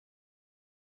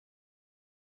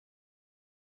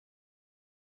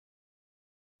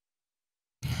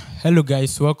Hello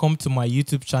guys, welcome to my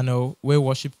YouTube channel where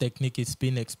worship technique is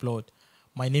being explored.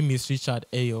 My name is Richard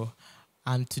Ayo,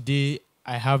 and today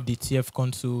I have the TF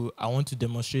console. I want to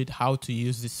demonstrate how to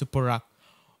use the SuperRack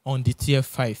on the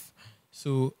TF5.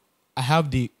 So I have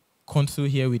the console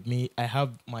here with me. I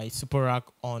have my SuperRack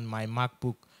on my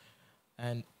MacBook,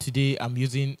 and today I'm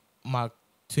using Mac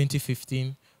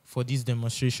 2015 for this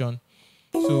demonstration.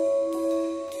 So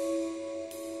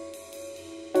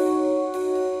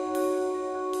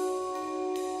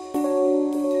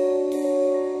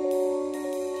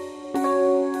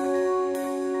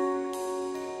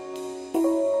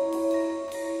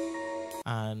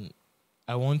and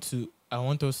I want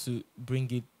us to bring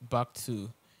it back to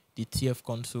the TF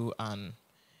console and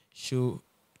show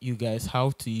you guys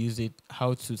how to use it,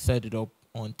 how to set it up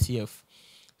on TF.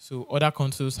 So other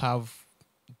consoles have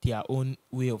their own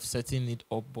way of setting it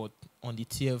up, but on the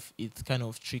TF it's kind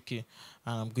of tricky,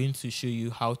 and I'm going to show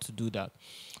you how to do that.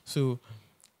 So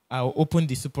I'll open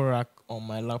the SuperRack on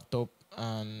my laptop,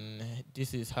 and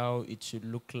this is how it should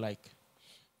look like.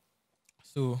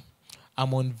 So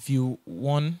I'm on view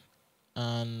 1,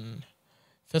 and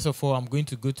first of all I'm going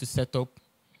to go to setup,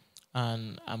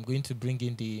 and I'm going to bring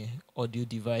in the audio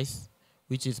device,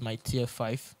 which is my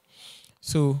TF5.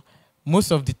 So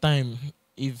most of the time,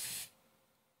 if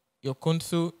your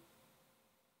console,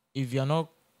 if you're not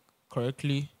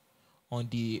correctly on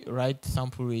the right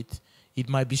sample rate, it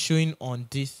might be showing on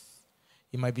this,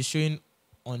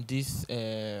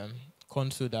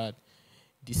 console that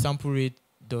the sample rate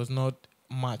does not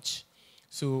match.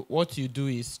 So what you do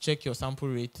is check your sample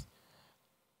rate,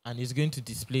 and it's going to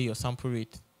display your sample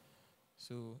rate.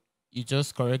 So you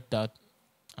just correct that,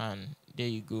 and there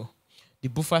you go. The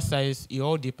buffer size, it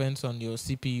all depends on your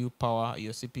CPU power,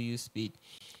 your CPU speed.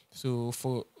 So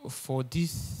for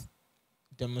this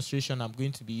demonstration, I'm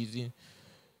going to be using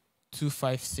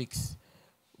 256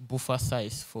 buffer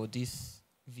size for this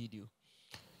video.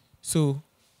 So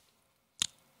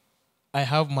I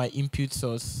have my input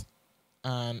source,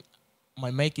 and my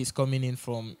mic is coming in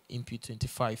from input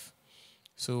 25.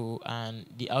 So, and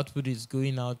the output is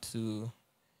going out to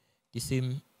the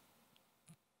same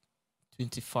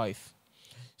 25.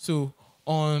 So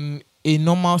on a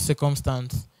normal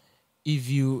circumstance, if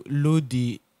you load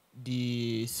the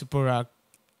SuperRack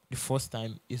the first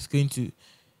time, it's going to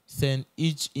send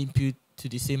each input to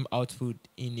the same output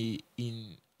in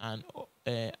an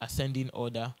ascending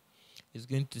order. It's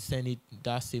going to send it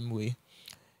that same way,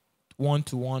 1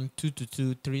 to 1, 2 to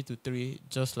 2, 3 to 3,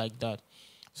 just like that.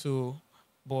 So,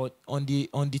 but on the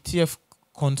TF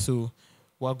console,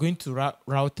 we're going to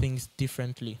route things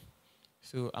differently.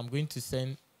 So I'm going to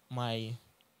send my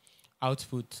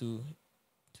output to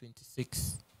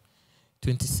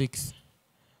 26,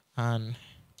 and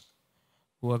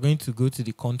we're going to go to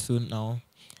the console now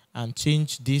and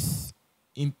change this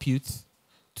input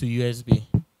to USB.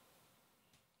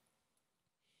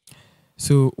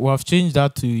 So we have changed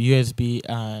that to USB,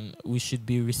 and we should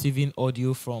be receiving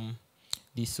audio from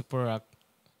the SuperRack.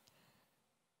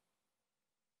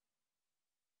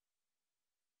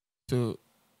 So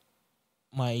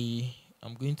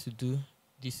I'm going to do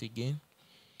this again.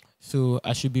 So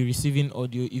I should be receiving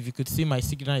audio. If you could see, my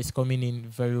signal is coming in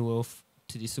very well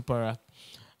to the SuperRack,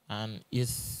 and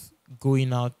it's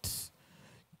going out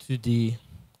to the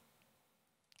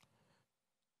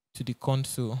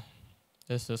console.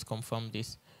 Let's just confirm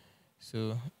this.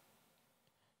 So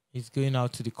it's going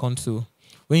out to the console.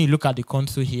 When you look at the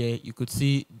console here, you could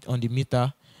see on the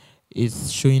meter it's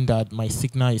showing that my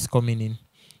signal is coming in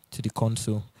to the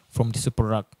console from the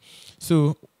SuperRack.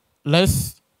 So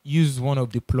let's use one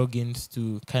of the plugins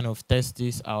to kind of test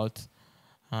this out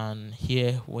and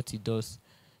hear what it does.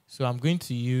 So I'm going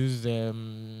to use the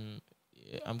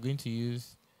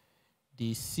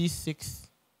C6.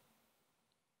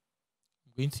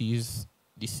 I'm going to use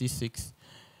the C6,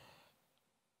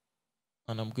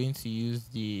 and I'm going to use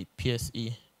the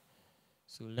PSE.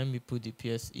 So let me put the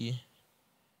PSE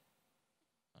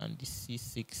and the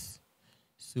C6,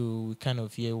 so we kind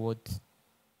of hear what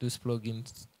those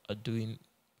plugins are doing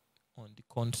on the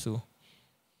console.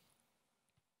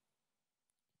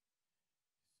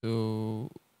 So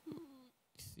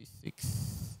C6.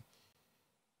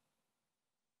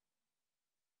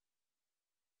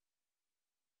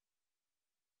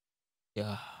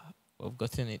 Yeah, I've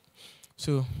gotten it.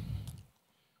 So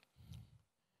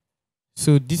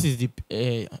this is the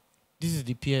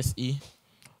PSE,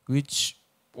 which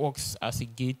works as a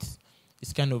gate.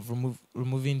 It's kind of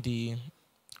removing the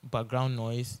background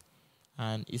noise,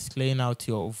 and it's clearing out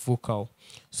your vocal.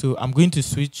 So I'm going to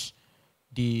switch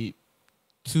the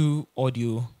two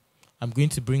audio. I'm going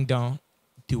to bring down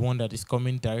the one that is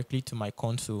coming directly to my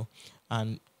console,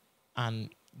 and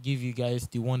give you guys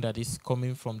the one that is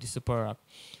coming from the SuperRack.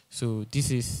 So this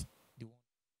is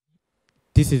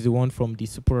the one from the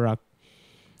SuperRack,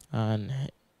 and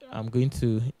I'm going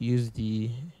to use the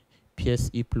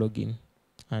PSE plugin,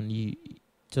 and you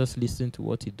just listen to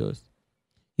what it does.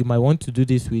 You might want to do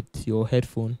this with your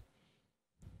headphone.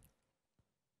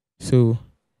 So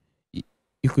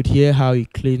you could hear how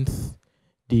it cleans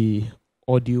the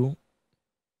audio.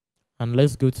 And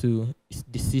let's go to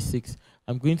the C6.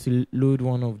 I'm going to load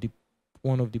one of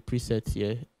the presets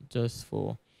here just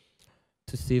to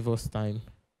save us time.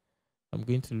 I'm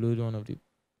going to load one of the.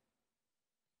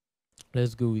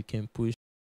 Let's go. We can push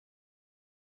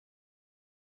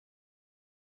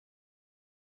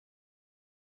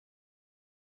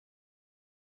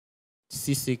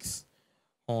C6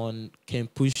 on can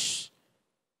push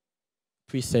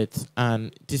presets,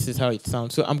 and this is how it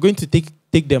sounds. So I'm going to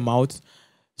take them out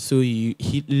so you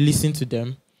listen to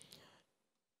them.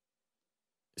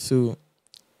 So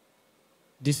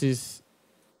this is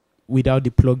without the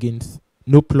plugins,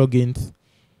 no plugins.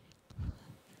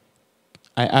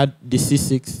 I add the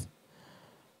C6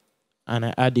 and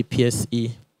I add the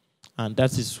PSE, and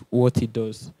that is what it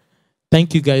does.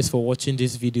 Thank you guys for watching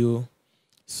this video.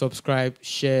 Subscribe,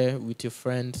 share with your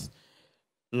friends,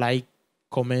 like,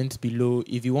 comment below.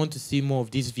 If you want to see more of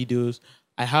these videos,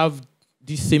 I have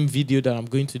this same video that I'm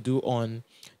going to do on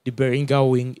the Behringer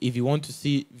wing. If you want to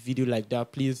see video like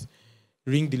that, please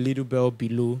ring the little bell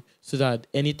below so that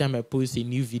anytime I post a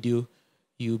new video,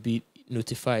 you'll be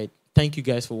notified. Thank you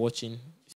guys for watching.